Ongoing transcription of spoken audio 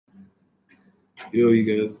Yo, you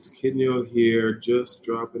guys, it's Kenyo here, just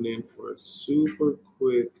dropping in for a super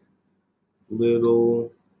quick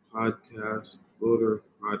little podcast, voter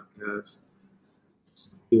podcast.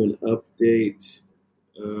 Just do an update.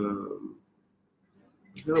 Um,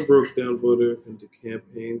 kind of broke down voter into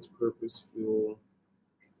campaigns, purpose, fuel.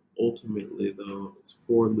 Ultimately, though, it's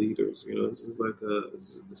for leaders. This is like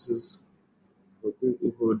this is for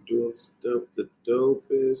people who are doing stuff the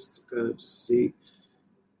dopest to kind of just see,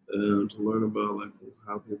 to learn about like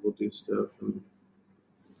how people do stuff and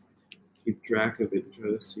keep track of it and try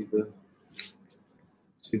to see the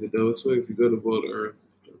dose. So if you go to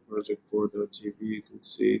voteearth.project4.tv, you can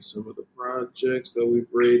see some of the projects that we've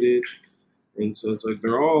rated. And so it's like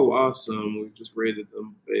they're all awesome. We've just rated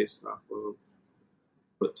them based off of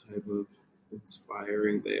what type of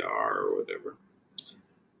inspiring they are or whatever.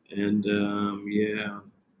 And yeah,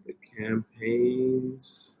 the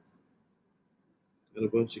campaigns. Got a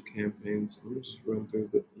bunch of campaigns. Let me just run through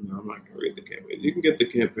the. No, I'm not going to read the campaigns. You can get the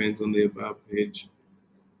campaigns on the About page.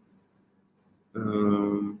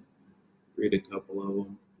 Um, Read a couple of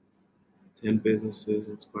them. 10 businesses,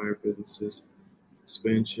 inspire businesses,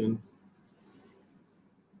 expansion,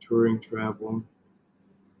 touring travel,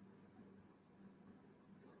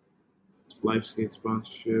 LifeSkate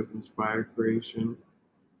sponsorship, inspire creation,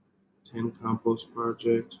 10 compost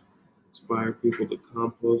project, inspire people to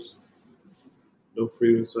compost, no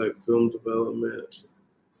freedom site film development.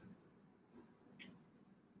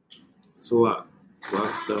 It's a lot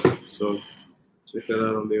of stuff. So check that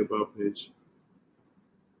out on the About page.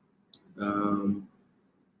 And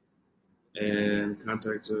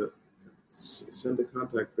send a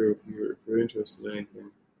contact through if you're interested in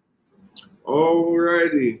anything.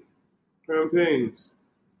 Alrighty, campaigns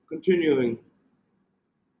continuing.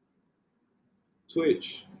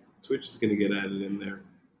 Twitch is going to get added in there.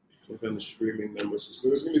 Some kind of streaming numbers. So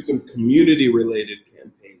there's going to be some community related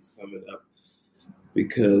campaigns coming up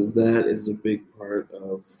because that is a big part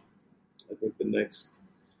of, I think, the next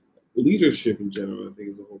leadership in general. I think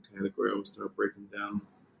is a whole category. I'm going to start breaking down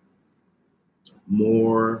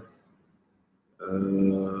more.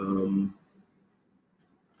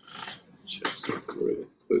 Check something really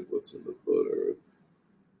quick. What's in the voter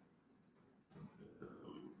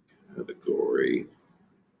category?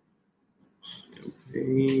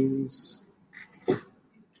 Campaigns.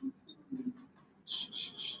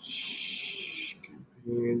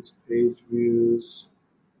 Campaigns, page views.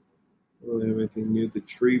 I don't have anything new. The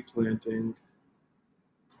tree planting.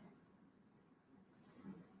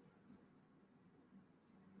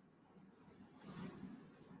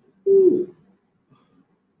 Ooh.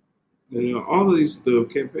 All of the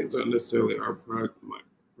campaigns aren't necessarily my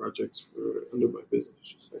projects for under my business.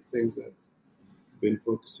 It's just like things that I've been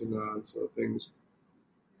focusing on. So things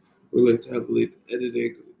relate heavily to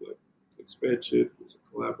editing, like expansion, there's a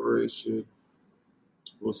collaboration,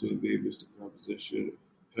 mostly the Mr. Composition.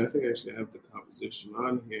 And I think I actually have the composition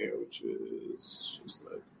on here, which is just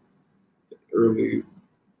like early.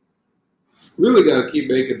 Really got to keep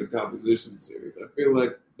making the composition series. I feel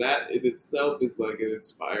like that in itself is like an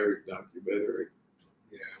inspiring documentary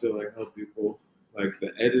to like help people like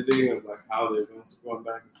the editing of like how the events are going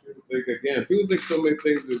back. People think so many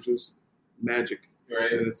things are just magic,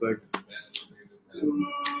 right? And it's like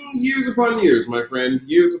years upon years, my friend,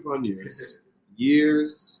 years upon years,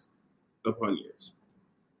 years upon years.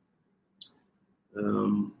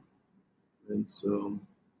 And so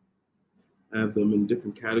I have them in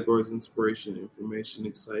different categories: inspiration, information,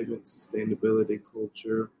 excitement, sustainability,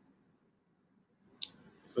 culture,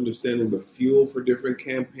 understanding the fuel for different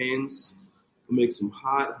campaigns, what makes them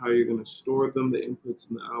hot, how you're going to store them, the inputs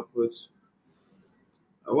and the outputs.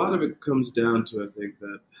 A lot of it comes down to, I think,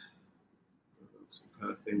 that some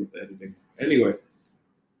kind of thing with editing. Anyway,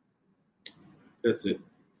 that's it.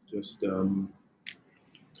 Just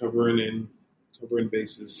covering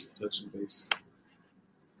bases, touching base.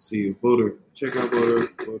 See you, voter. Check out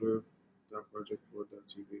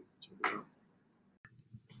voter.project4.tv. Check it out.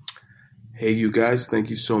 Hey, you guys, thank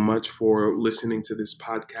you so much for listening to this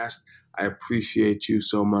podcast. I appreciate you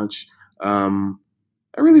so much. I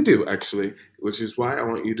really do, actually, which is why I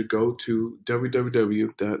want you to go to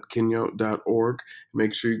www.kinyo.org.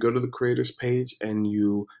 Make sure you go to the creators page and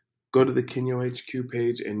you go to the Kinyo HQ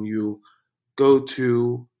page and you go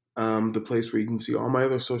to the place where you can see all my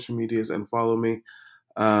other social medias and follow me.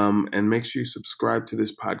 And make sure you subscribe to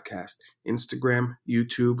this podcast. Instagram,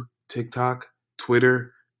 YouTube, TikTok,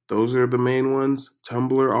 Twitter. Those are the main ones.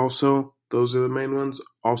 Tumblr also. Those are the main ones.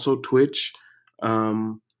 Also Twitch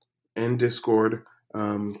and Discord.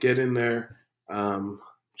 Get in there. Trying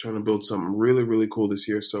to build something really, really cool this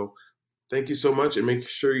year. So Thank you so much, and make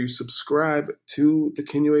sure you subscribe to the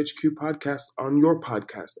Kenyo HQ podcast on your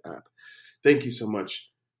podcast app. Thank you so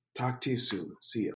much. Talk to you soon. See you.